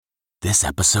This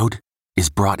episode is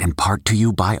brought in part to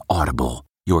you by Audible,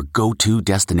 your go-to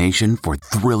destination for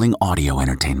thrilling audio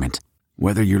entertainment.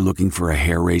 Whether you're looking for a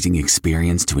hair-raising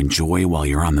experience to enjoy while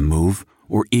you're on the move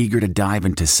or eager to dive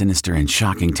into sinister and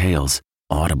shocking tales,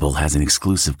 Audible has an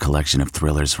exclusive collection of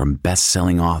thrillers from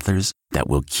best-selling authors that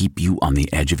will keep you on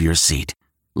the edge of your seat.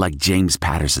 Like James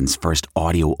Patterson's first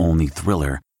audio-only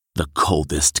thriller, The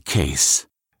Coldest Case.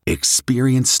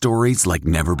 Experience stories like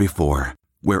never before,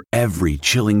 where every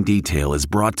chilling detail is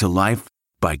brought to life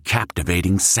by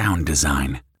captivating sound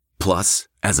design. Plus,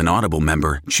 as an Audible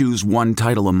member, choose one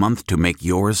title a month to make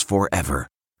yours forever.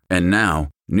 And now,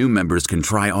 new members can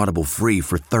try Audible free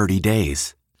for 30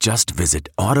 days. Just visit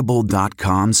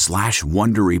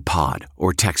audible.com/WonderyPod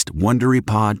or text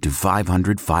WonderyPod to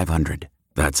 500-500.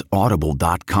 That's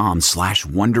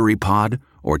audible.com/WonderyPod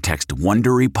or text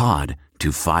WonderyPod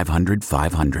to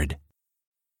 500-500.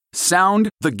 Sound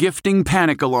the gifting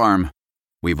panic alarm.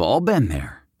 We've all been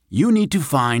there. You need to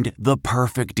find the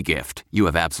perfect gift. You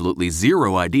have absolutely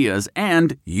zero ideas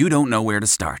and you don't know where to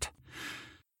start.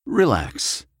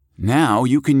 Relax. Now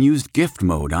you can use gift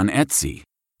mode on Etsy.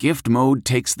 Gift mode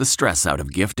takes the stress out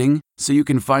of gifting so you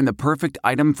can find the perfect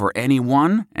item for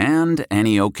anyone and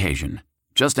any occasion.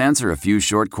 Just answer a few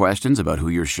short questions about who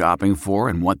you're shopping for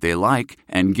and what they like,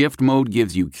 and Gift Mode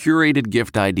gives you curated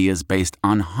gift ideas based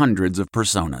on hundreds of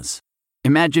personas.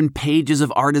 Imagine pages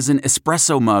of artisan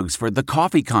espresso mugs for the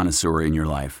coffee connoisseur in your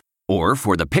life. Or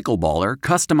for the pickleballer,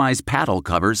 customized paddle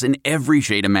covers in every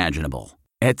shade imaginable.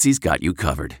 Etsy's got you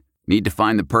covered. Need to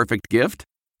find the perfect gift?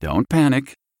 Don't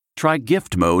panic. Try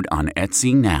Gift Mode on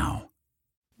Etsy now.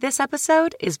 This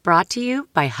episode is brought to you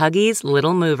by Huggies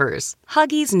Little Movers.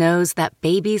 Huggies knows that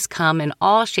babies come in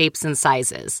all shapes and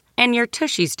sizes, and your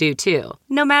tushies do too.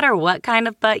 No matter what kind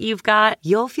of butt you've got,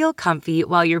 you'll feel comfy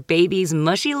while your baby's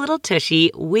mushy little tushy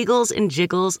wiggles and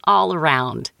jiggles all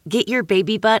around. Get your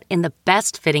baby butt in the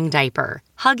best fitting diaper.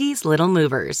 Huggies Little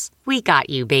Movers. We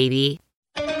got you, baby.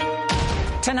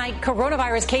 Tonight,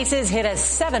 coronavirus cases hit a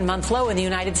 7-month low in the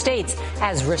United States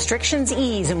as restrictions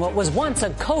ease in what was once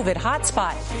a COVID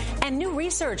hotspot. And new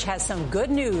research has some good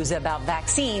news about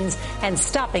vaccines and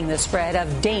stopping the spread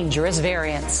of dangerous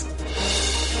variants.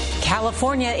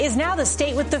 California is now the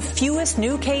state with the fewest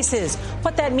new cases.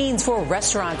 What that means for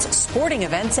restaurants, sporting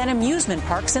events, and amusement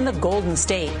parks in the Golden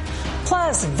State.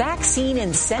 Plus, vaccine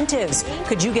incentives.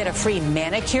 Could you get a free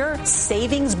manicure,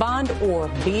 savings bond, or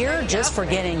beer just for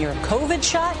getting your COVID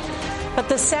shot? But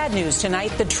the sad news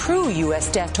tonight, the true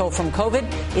U.S. death toll from COVID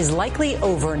is likely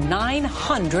over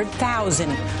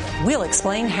 900,000. We'll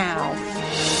explain how.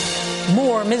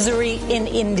 More misery in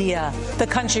India. The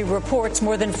country reports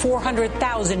more than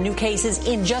 400,000 new cases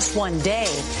in just one day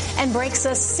and breaks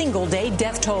a single-day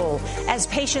death toll as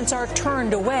patients are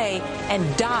turned away and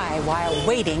die while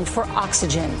waiting for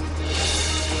oxygen.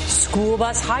 School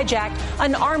bus hijacked.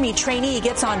 An Army trainee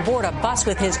gets on board a bus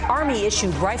with his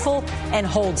Army-issued rifle and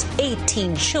holds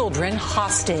 18 children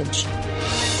hostage.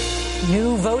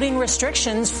 New voting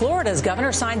restrictions. Florida's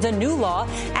governor signs a new law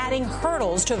adding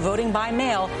hurdles to voting by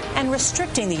mail and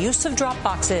restricting the use of drop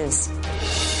boxes.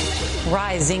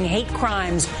 Rising hate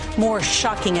crimes. More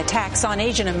shocking attacks on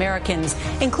Asian Americans,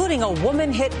 including a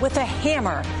woman hit with a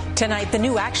hammer. Tonight, the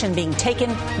new action being taken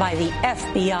by the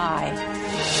FBI.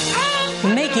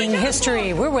 Making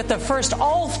history. We're with the first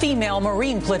all-female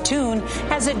Marine platoon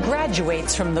as it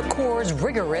graduates from the Corps'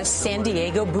 rigorous San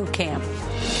Diego boot camp.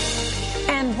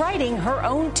 And writing her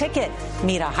own ticket.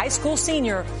 Meet a high school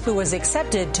senior who was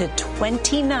accepted to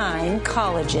 29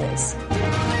 colleges.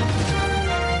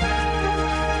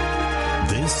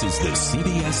 This is the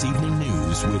CBS Evening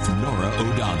News with Norah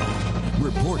O'Donnell,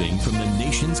 reporting from the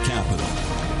nation's capital.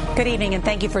 Good evening, and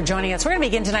thank you for joining us. We're going to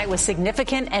begin tonight with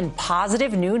significant and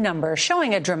positive new numbers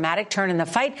showing a dramatic turn in the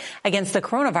fight against the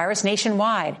coronavirus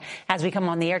nationwide. As we come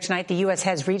on the air tonight, the U.S.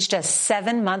 has reached a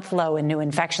 7-month low in new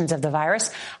infections of the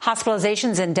virus.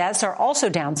 Hospitalizations and deaths are also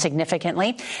down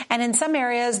significantly. And in some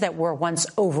areas that were once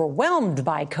overwhelmed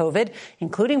by COVID,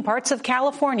 including parts of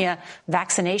California,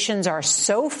 vaccinations are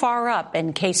so far up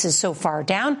and cases so far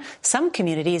down, some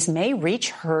communities may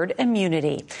reach herd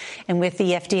immunity. And with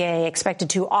the FDA expected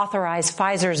to authorize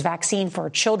Pfizer's vaccine for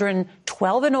children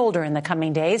 12 and older in the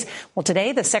coming days. Well,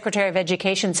 today, the Secretary of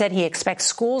Education said he expects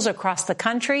schools across the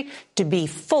country to be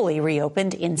fully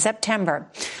reopened in September.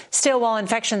 Still, while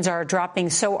infections are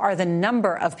dropping, so are the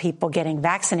number of people getting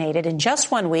vaccinated. In just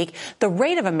 1 week, the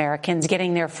rate of Americans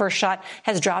getting their first shot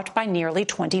has dropped by nearly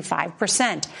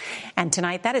 25%. And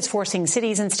tonight, that is forcing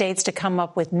cities and states to come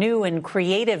up with new and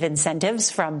creative incentives,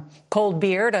 from cold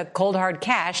beer to cold hard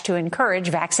cash, to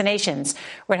encourage vaccinations.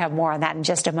 We're going to have more on that in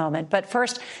just a moment. But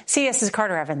first, CBS's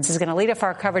Carter Evans is going to lead off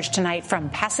our coverage tonight from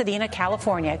Pasadena,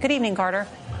 California. Good evening, Carter.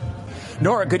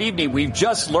 Nora, good evening. We've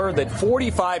just learned that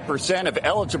 45% of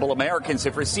eligible Americans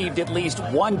have received at least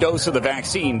one dose of the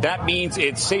vaccine. That means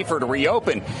it's safer to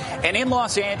reopen. And in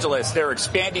Los Angeles, they're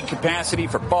expanding capacity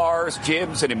for bars,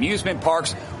 gyms, and amusement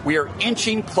parks. We are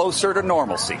inching closer to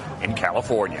normalcy in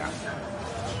California.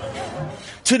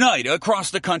 Tonight, across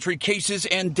the country, cases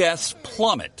and deaths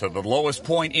plummet to the lowest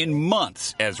point in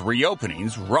months as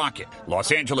reopenings rocket.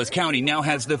 Los Angeles County now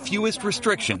has the fewest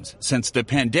restrictions since the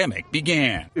pandemic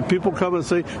began. People come and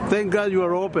say, thank God you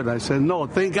are open. I said, no,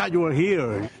 thank God you are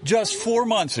here. Just 4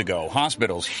 months ago,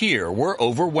 hospitals here were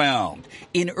overwhelmed.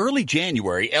 In early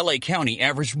January, LA County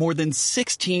averaged more than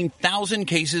 16,000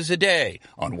 cases a day.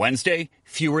 On Wednesday,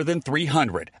 fewer than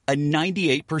 300, a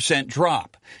 98%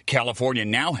 drop. California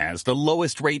now has the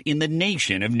lowest rate in the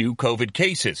nation of new COVID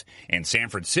cases, and San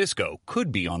Francisco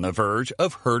could be on the verge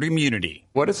of herd immunity.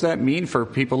 What does that mean for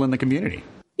people in the community?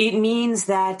 It means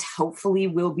that hopefully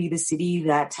we'll be the city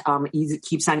that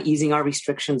keeps on easing our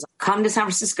restrictions. Come to San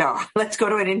Francisco. Let's go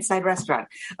to an inside restaurant.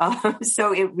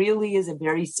 So it really is a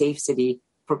very safe city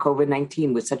for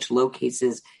COVID-19 with such low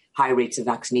cases, high rates of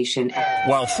vaccination.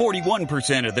 While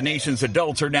 41% of the nation's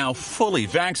adults are now fully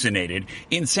vaccinated,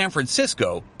 in San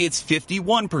Francisco, it's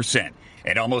 51%.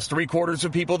 And almost 3/4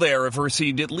 of people there have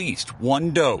received at least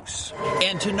one dose.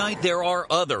 And tonight there are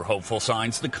other hopeful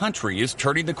signs the country is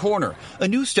turning the corner. A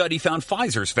new study found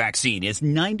Pfizer's vaccine is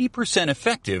 90%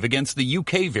 effective against the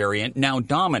UK variant now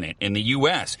dominant in the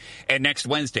U.S. And next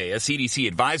Wednesday, a CDC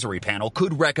advisory panel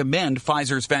could recommend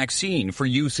Pfizer's vaccine for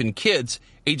use in kids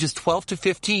ages 12 to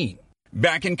 15.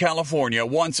 Back in California,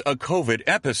 once a COVID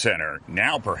epicenter,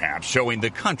 now perhaps showing the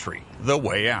country the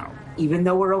way out. Even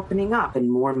though we're opening up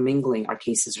and more mingling, our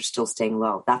cases are still staying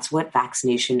low. That's what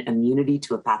vaccination immunity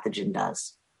to a pathogen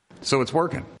does. So it's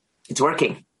working. It's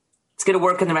working. It's going to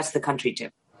work in the rest of the country, too.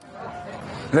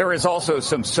 There is also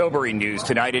some sobering news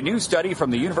tonight. A new study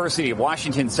from the University of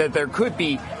Washington said there could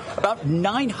be about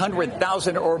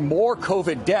 900,000 or more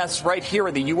COVID deaths right here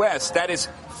in the U.S. That is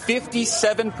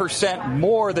 57%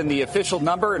 more than the official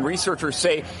number, and researchers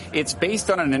say it's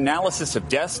based on an analysis of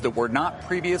deaths that were not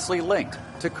previously linked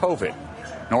to COVID.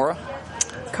 Nora?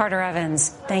 Carter Evans,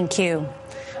 thank you.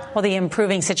 Well, the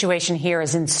improving situation here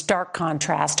is in stark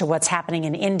contrast to what's happening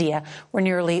in India, where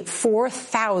nearly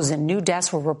 4,000 new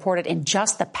deaths were reported in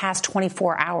just the past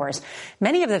 24 hours.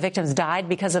 Many of the victims died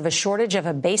because of a shortage of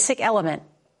a basic element,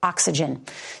 oxygen.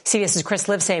 CBS's Chris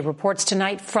Livesay reports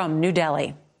tonight from New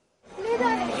Delhi.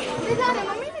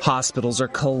 Hospitals are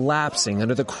collapsing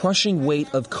under the crushing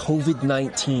weight of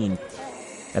COVID-19.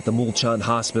 At the Mulchand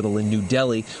Hospital in New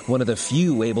Delhi, one of the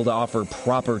few able to offer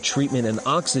proper treatment and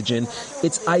oxygen,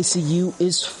 its ICU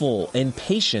is full and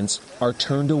patients are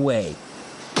turned away.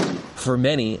 For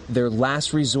many, their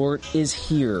last resort is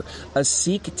here, a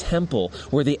Sikh temple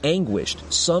where the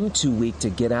anguished, some too weak to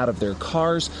get out of their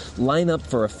cars, line up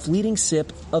for a fleeting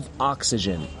sip of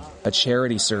oxygen, a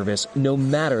charity service no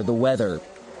matter the weather.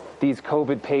 These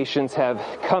COVID patients have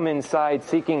come inside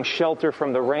seeking shelter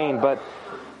from the rain, but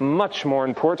much more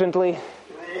importantly,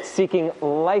 seeking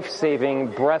life-saving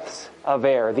breaths of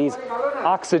air. These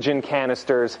oxygen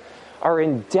canisters are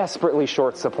in desperately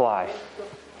short supply.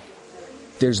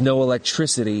 There's no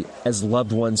electricity as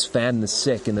loved ones fan the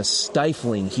sick in the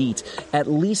stifling heat. At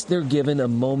least they're given a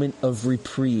moment of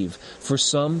reprieve. For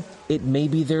some, it may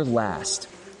be their last.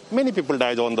 Many people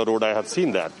died on the road. I have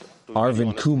seen that.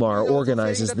 Arvind Kumar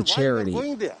organizes the charity.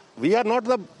 We are not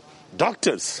the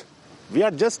doctors. We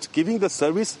are just giving the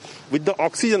service with the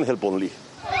oxygen help only.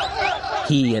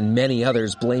 He and many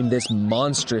others blame this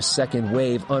monstrous second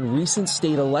wave on recent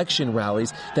state election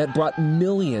rallies that brought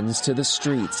millions to the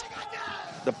streets.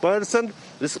 The person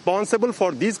responsible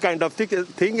for these kind of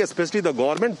thing, especially the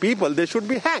government people, they should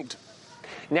be hanged.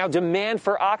 Now, demand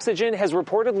for oxygen has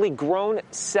reportedly grown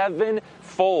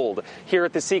 7-fold. Here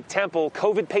at the Sikh temple,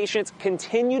 COVID patients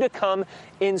continue to come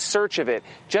in search of it,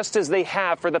 just as they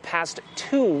have for the past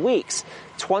 2 weeks,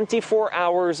 24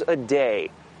 hours a day.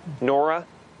 Nora?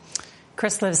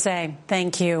 Chris Livesay,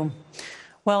 thank you.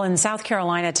 Well, in South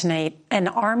Carolina tonight, an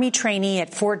Army trainee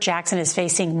at Fort Jackson is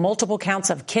facing multiple counts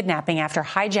of kidnapping after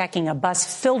hijacking a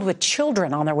bus filled with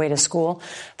children on their way to school.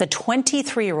 The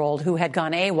 23-year-old who had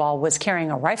gone AWOL was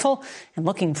carrying a rifle and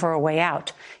looking for a way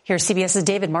out. Here's CBS's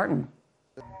David Martin.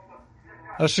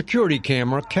 A security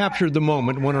camera captured the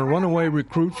moment when a runaway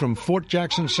recruit from Fort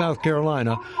Jackson, South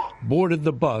Carolina, boarded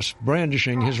the bus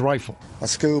brandishing his rifle. A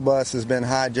school bus has been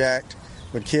hijacked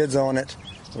with kids on it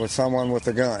with someone with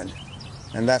a gun.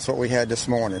 And that's what we had this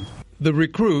morning. The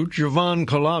recruit, Javon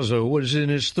Collazo, was in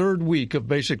his third week of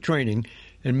basic training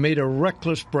and made a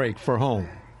reckless break for home.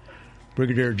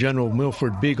 Brigadier General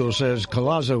Milford Beagle says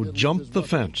Collazo jumped the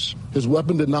fence. His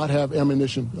weapon did not have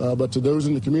ammunition, but to those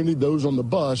in the community, those on the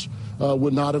bus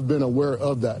would not have been aware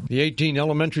of that. The 18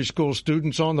 elementary school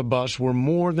students on the bus were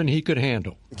more than he could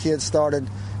handle. The kids started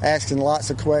asking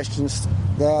lots of questions.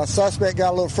 The suspect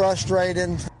got a little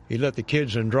frustrated. He let the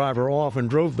kids and driver off and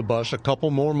drove the bus a couple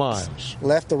more miles.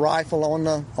 Left the rifle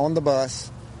on the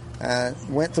bus,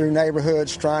 went through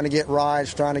neighborhoods trying to get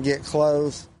rides, trying to get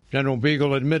clothes. General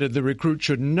Beagle admitted the recruit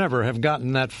should never have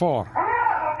gotten that far.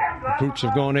 Recruits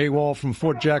have gone AWOL from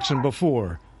Fort Jackson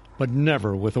before, but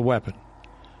never with a weapon.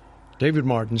 David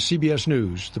Martin, CBS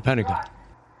News, the Pentagon.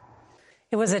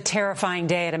 It was a terrifying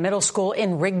day at a middle school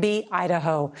in Rigby,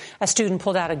 Idaho. A student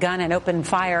pulled out a gun and opened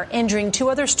fire, injuring 2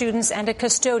 other students and a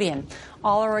custodian.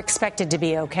 All are expected to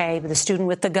be okay, but the student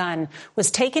with the gun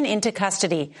was taken into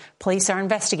custody. Police are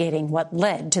investigating what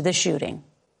led to the shooting.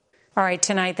 All right,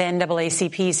 tonight the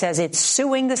NAACP says it's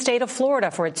suing the state of Florida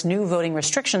for its new voting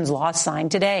restrictions law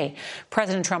signed today.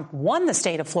 President Trump won the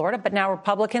state of Florida, but now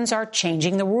Republicans are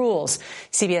changing the rules.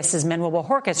 CBS's Manuel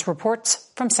Bojorquez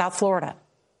reports from South Florida.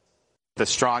 The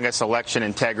strongest election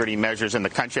integrity measures in the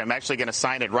country. I'm actually going to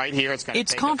sign it right here.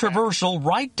 It's controversial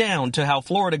right down to how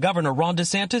Florida Governor Ron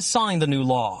DeSantis signed the new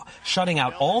law, shutting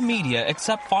out all media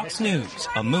except Fox News,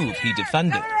 a move he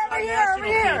defended.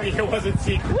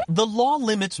 The law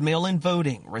limits mail-in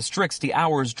voting, restricts the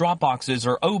hours drop boxes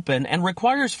are open, and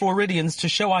requires Floridians to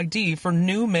show ID for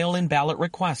new mail-in ballot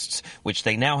requests, which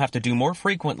they now have to do more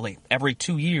frequently, every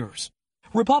 2 years.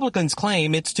 Republicans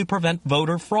claim it's to prevent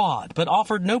voter fraud, but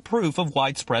offered no proof of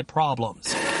widespread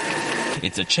problems.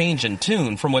 It's a change in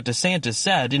tune from what DeSantis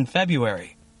said in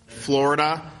February.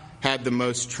 Florida had the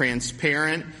most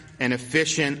transparent and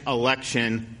efficient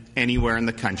election anywhere in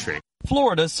the country.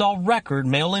 Florida saw record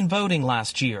mail-in voting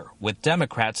last year, with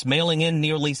Democrats mailing in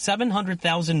nearly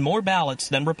 700,000 more ballots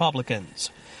than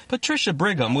Republicans. Patricia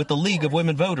Brigham with the League of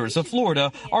Women Voters of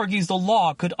Florida argues the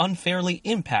law could unfairly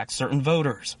impact certain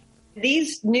voters.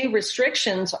 These new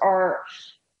restrictions are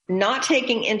not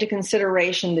taking into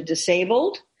consideration the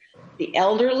disabled, the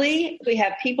elderly. We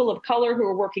have people of color who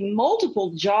are working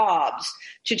multiple jobs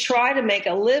to try to make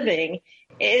a living.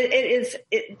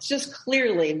 It's just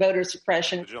clearly voter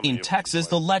suppression. In Texas,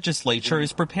 the legislature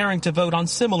is preparing to vote on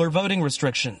similar voting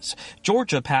restrictions.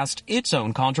 Georgia passed its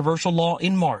own controversial law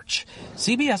in March.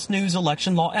 CBS News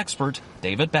election law expert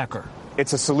David Becker.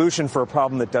 It's a solution for a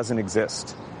problem that doesn't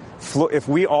exist. If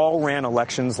we all ran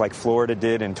elections like Florida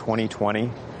did in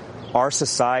 2020, our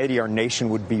society, our nation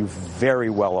would be very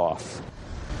well off.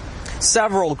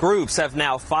 Several groups have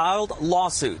now filed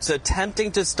lawsuits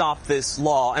attempting to stop this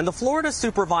law, and the Florida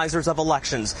Supervisors of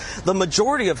Elections, the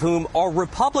majority of whom are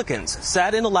Republicans,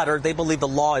 said in a letter they believe the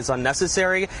law is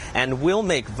unnecessary and will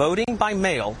make voting by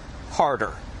mail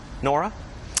harder. Nora?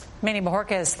 Manny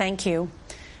Bojorquez, thank you.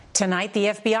 Tonight, the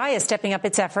FBI is stepping up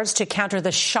its efforts to counter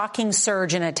the shocking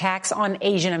surge in attacks on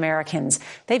Asian Americans.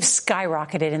 They've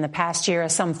skyrocketed in the past year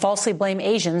as some falsely blame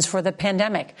Asians for the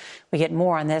pandemic. We get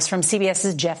more on this from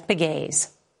CBS's Jeff Begays.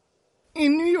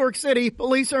 In New York City,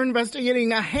 police are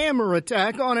investigating a hammer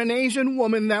attack on an Asian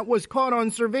woman that was caught on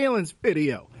surveillance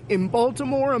video. In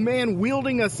Baltimore, a man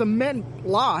wielding a cement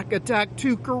block attacked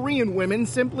 2 Korean women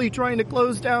simply trying to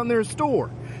close down their store.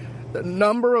 The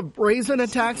number of brazen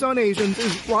attacks on Asians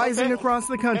is rising across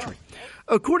the country.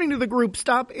 According to the group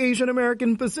Stop Asian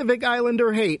American Pacific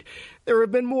Islander Hate, there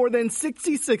have been more than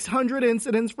 6,600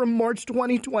 incidents from March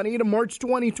 2020 to March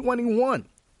 2021.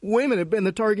 Women have been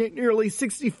the target nearly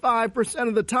 65%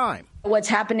 of the time. What's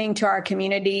happening to our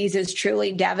communities is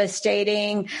truly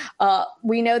devastating.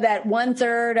 We know that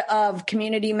 1/3 of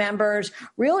community members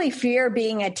really fear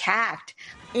being attacked.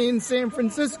 In San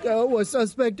Francisco, a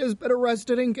suspect has been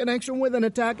arrested in connection with an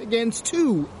attack against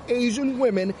 2 Asian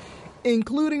women,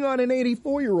 including on an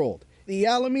 84-year-old. The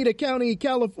Alameda County,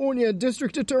 California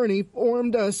District Attorney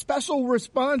formed a special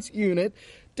response unit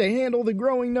to handle the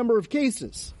growing number of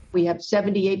cases. We have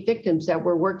 78 victims that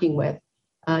we're working with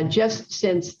just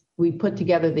since we put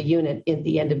together the unit at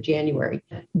the end of January.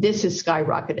 This has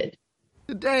skyrocketed.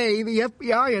 Today, the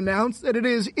FBI announced that it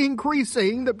is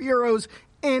increasing the Bureau's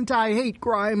anti-hate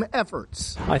crime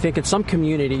efforts. I think in some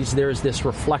communities there's this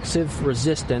reflexive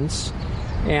resistance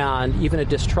and even a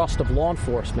distrust of law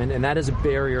enforcement, and that is a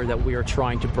barrier that we are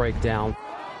trying to break down.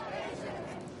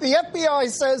 The FBI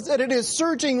says that it is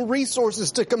surging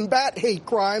resources to combat hate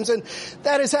crimes, and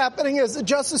that is happening as the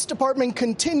Justice Department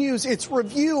continues its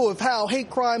review of how hate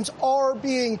crimes are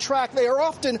being tracked. They are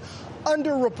often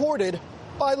underreported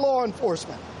by law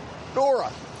enforcement.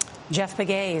 Nora. Jeff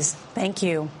Begays, thank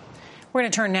you. We're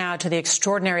going to turn now to the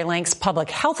extraordinary lengths public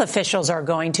health officials are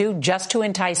going to just to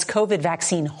entice COVID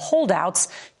vaccine holdouts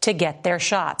to get their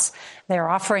shots. They're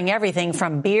offering everything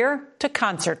from beer to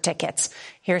concert tickets.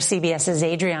 Here's CBS's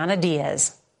Adriana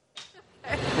Diaz.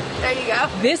 There you go.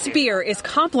 This beer is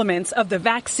compliments of the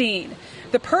vaccine.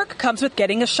 The perk comes with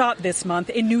getting a shot this month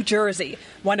in New Jersey,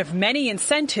 one of many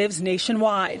incentives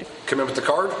nationwide. Come in with the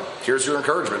card. Here's your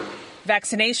encouragement.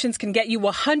 Vaccinations can get you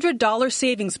a $100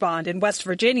 savings bond in West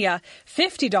Virginia,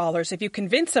 $50 if you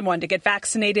convince someone to get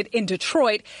vaccinated in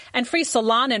Detroit, and free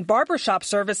salon and barbershop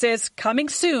services coming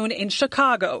soon in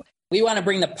Chicago. We want to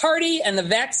bring the party and the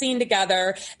vaccine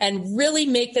together and really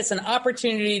make this an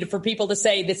opportunity for people to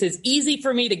say, this is easy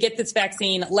for me to get this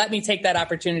vaccine. Let me take that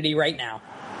opportunity right now.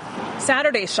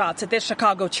 Saturday shots at this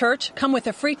Chicago church come with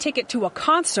a free ticket to a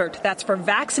concert that's for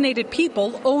vaccinated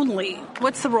people only.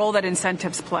 What's the role that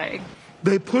incentives play?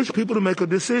 They push people to make a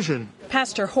decision.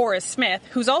 Pastor Horace Smith,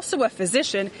 who's also a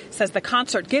physician, says the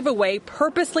concert giveaway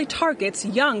purposely targets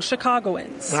young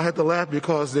Chicagoans. And I had to laugh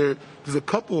because there's a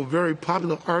couple of very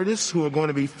popular artists who are going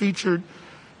to be featured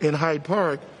in Hyde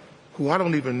Park who I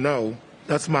don't even know.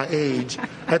 That's my age.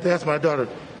 I had to ask my daughter,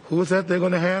 who is that they're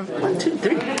going to have? 1, 2,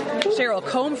 3. Cheryl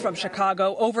Combe from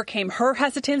Chicago overcame her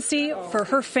hesitancy for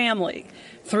her family.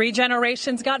 3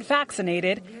 generations got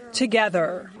vaccinated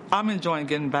together. I'm enjoying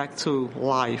getting back to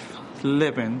life,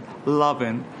 living,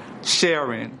 loving,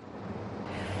 sharing.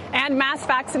 And mass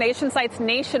vaccination sites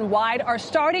nationwide are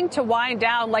starting to wind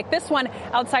down, like this one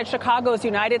outside Chicago's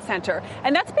United Center.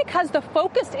 And that's because the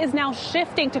focus is now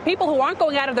shifting to people who aren't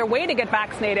going out of their way to get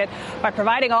vaccinated by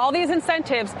providing all these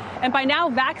incentives and by now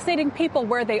vaccinating people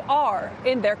where they are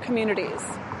in their communities.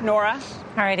 Nora?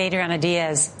 All right, Adriana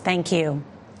Diaz, thank you.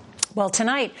 Well,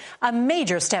 tonight, a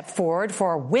major step forward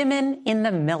for women in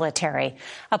the military.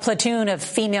 A platoon of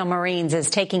female Marines is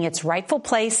taking its rightful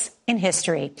place in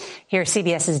history. Here's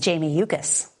CBS's Jamie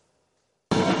Yukas.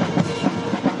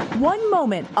 One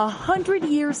moment, 100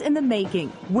 years in the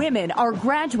making. Women are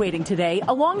graduating today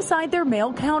alongside their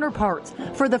male counterparts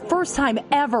for the first time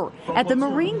ever at the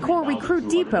Marine Corps Recruit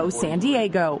Depot, San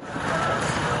Diego.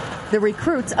 The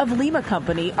recruits of Lima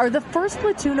Company are the first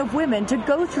platoon of women to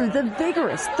go through the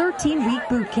vigorous 13-week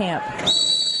boot camp,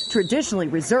 traditionally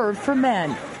reserved for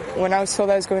men. When I was told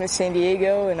I was going to San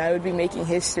Diego and I would be making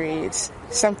history, it's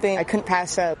something I couldn't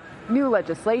pass up. New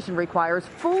legislation requires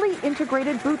fully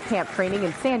integrated boot camp training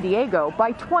in San Diego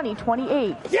by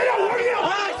 2028.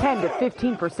 10 to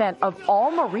 15% of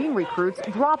all Marine recruits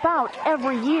drop out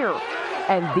every year.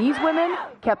 And these women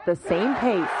kept the same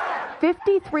pace.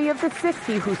 53 of the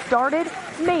 60 who started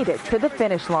made it to the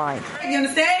finish line. You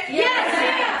understand?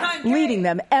 Yes! Leading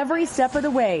them every step of the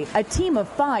way, a team of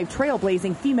 5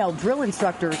 trailblazing female drill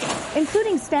instructors,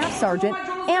 including Staff Sergeant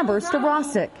Amber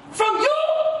Starosic. From you,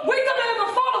 we demand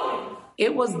the following.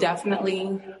 It was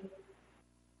definitely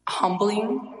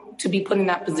humbling to be put in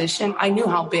that position. I knew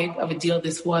how big of a deal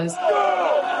this was.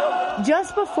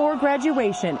 Just before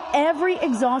graduation, every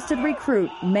exhausted recruit,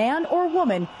 man or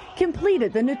woman,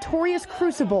 completed the notorious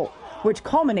Crucible, which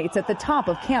culminates at the top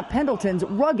of Camp Pendleton's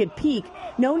rugged peak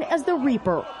known as the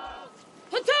Reaper.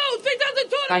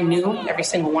 I knew every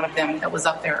single one of them that was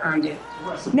up there earned it.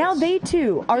 Now they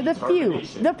too are the few,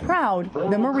 the proud,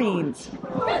 the Marines.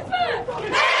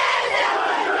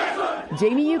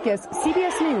 Jamie Yukas,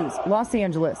 CBS News, Los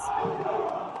Angeles.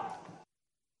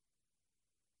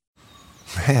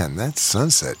 Man, that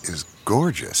sunset is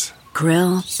gorgeous.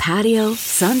 Grill, patio,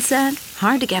 sunset.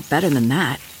 Hard to get better than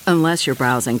that. Unless you're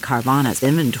browsing Carvana's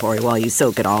inventory while you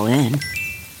soak it all in.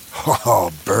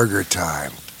 Oh, burger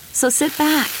time. So sit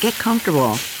back, get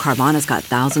comfortable. Carvana's got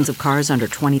thousands of cars under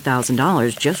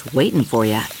 $20,000 just waiting for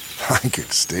you. I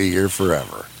could stay here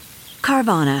forever.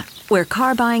 Carvana, where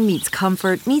car buying meets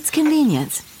comfort, meets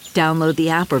convenience. Download the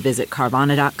app or visit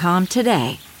Carvana.com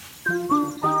today.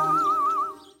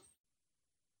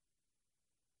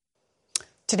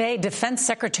 Today, Defense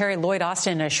Secretary Lloyd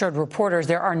Austin assured reporters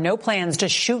there are no plans to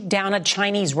shoot down a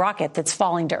Chinese rocket that's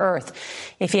falling to Earth.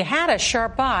 If you had a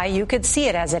sharp eye, you could see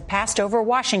it as it passed over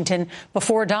Washington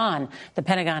before dawn. The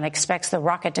Pentagon expects the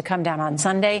rocket to come down on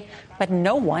Sunday, but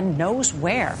no one knows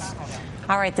where.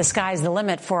 All right, the sky's the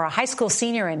limit for a high school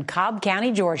senior in Cobb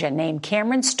County, Georgia, named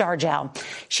Cameron Stargell.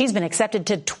 She's been accepted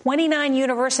to 29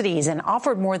 universities and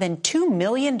offered more than $2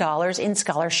 million in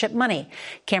scholarship money.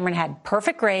 Cameron had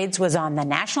perfect grades, was on the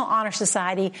National Honor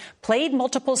Society, played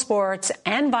multiple sports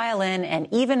and violin, and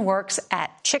even works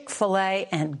at Chick-fil-A.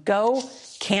 And go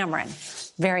Cameron.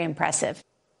 Very impressive.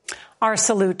 Our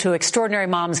salute to extraordinary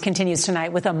moms continues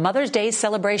tonight with a Mother's Day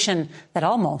celebration that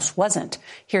almost wasn't.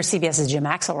 Here's CBS's Jim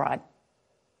Axelrod.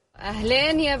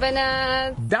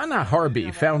 Dana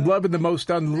Harby found love in the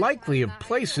most unlikely of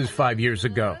places 5 years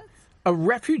ago, a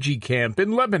refugee camp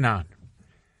in Lebanon.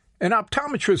 An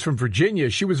optometrist from Virginia,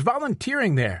 she was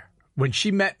volunteering there when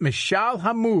she met Mishal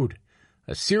Hamoud,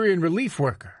 a Syrian relief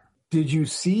worker. Did you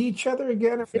see each other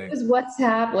again? It was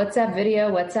WhatsApp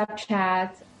video, WhatsApp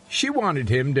chat. She wanted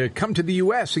him to come to the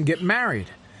U.S. and get married,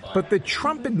 but the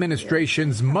Trump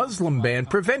administration's Muslim ban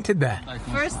prevented that.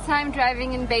 First time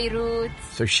driving in Beirut.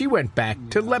 So she went back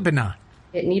to Lebanon.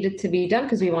 It needed to be done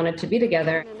because we wanted to be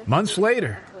together. Months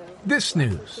later, this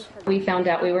news. We found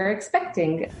out we were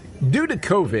expecting. Due to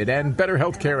COVID and better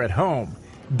health care at home,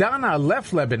 Dana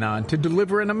left Lebanon to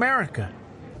deliver in America.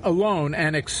 Alone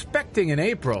and expecting in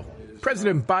April,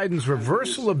 President Biden's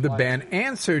reversal of the ban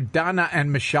answered Dana and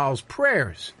Mishal's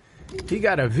prayers. He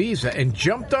got a visa and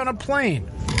jumped on a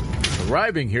plane,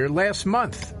 arriving here last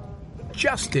month,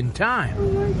 just in time.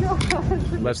 Oh my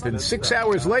God. Less than 6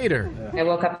 hours later, I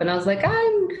woke up and I was like,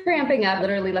 I'm cramping up.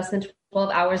 Literally less than 12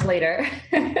 hours later,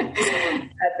 Ethan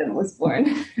was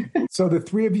born. So the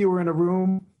three of you were in a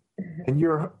room and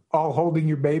you're all holding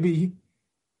your baby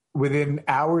within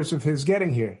hours of his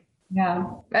getting here. Yeah,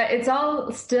 it's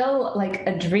all still like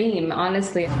a dream,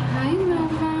 honestly. Hi,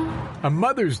 Mama. A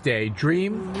Mother's Day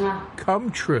dream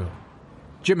come true.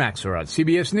 Jim Axelrod,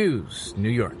 CBS News, New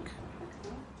York.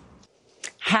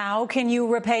 How can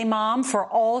you repay Mom for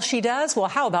all she does? Well,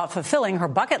 how about fulfilling her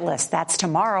bucket list? That's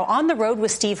tomorrow on the road with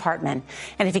Steve Hartman.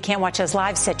 And if you can't watch us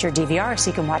live, set your DVR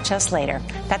so you can watch us later.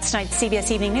 That's tonight's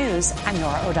CBS Evening News. I'm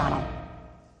Nora O'Donnell.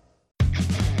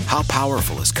 How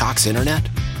powerful is Cox Internet?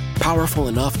 Powerful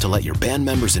enough to let your band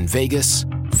members in Vegas,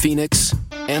 Phoenix,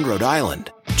 and Rhode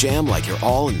Island jam like you're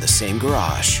all in the same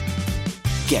garage.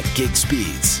 Get gig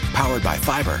speeds powered by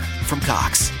fiber from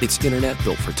Cox. It's internet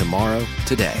built for tomorrow,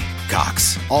 today.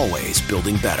 Cox, always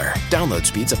building better. Download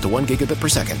speeds up to 1 gigabit per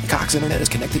second. Cox Internet is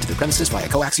connected to the premises via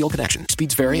coaxial connection.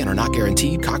 Speeds vary and are not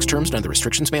guaranteed. Cox terms and other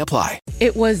restrictions may apply.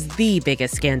 It was the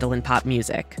biggest scandal in pop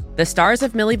music. The stars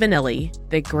of Milli Vanilli,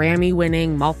 the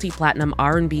Grammy-winning multi-platinum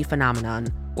R&B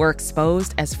phenomenon, were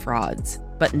exposed as frauds.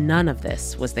 But none of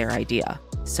this was their idea.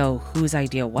 So whose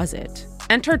idea was it?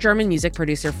 Enter German music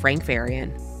producer Frank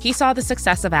Farian. He saw the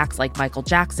success of acts like Michael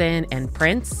Jackson and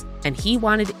Prince, and he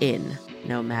wanted in,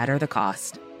 no matter the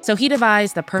cost. So he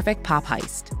devised the perfect pop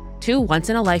heist. Two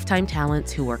once-in-a-lifetime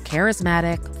talents who were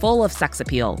charismatic, full of sex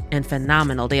appeal, and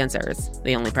phenomenal dancers.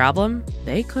 The only problem?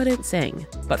 They couldn't sing.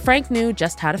 But Frank knew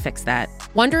just how to fix that.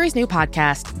 Wondery's new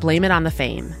podcast, Blame It on the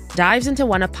Fame, dives into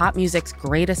one of pop music's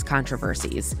greatest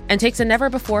controversies and takes a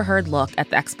never-before-heard look at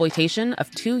the exploitation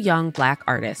of two young Black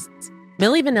artists.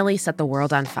 Milli Vanilli set the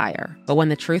world on fire, but when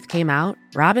the truth came out,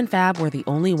 Rob and Fab were the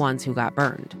only ones who got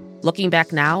burned. Looking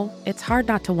back now, it's hard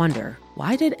not to wonder,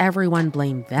 why did everyone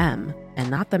blame them and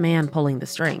not the man pulling the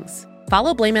strings?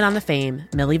 Follow Blame It on the Fame,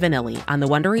 Milli Vanilli on the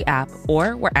Wondery app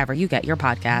or wherever you get your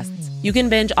podcasts. You can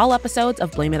binge all episodes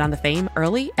of Blame It on the Fame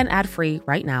early and ad-free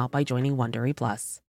right now by joining Wondery Plus.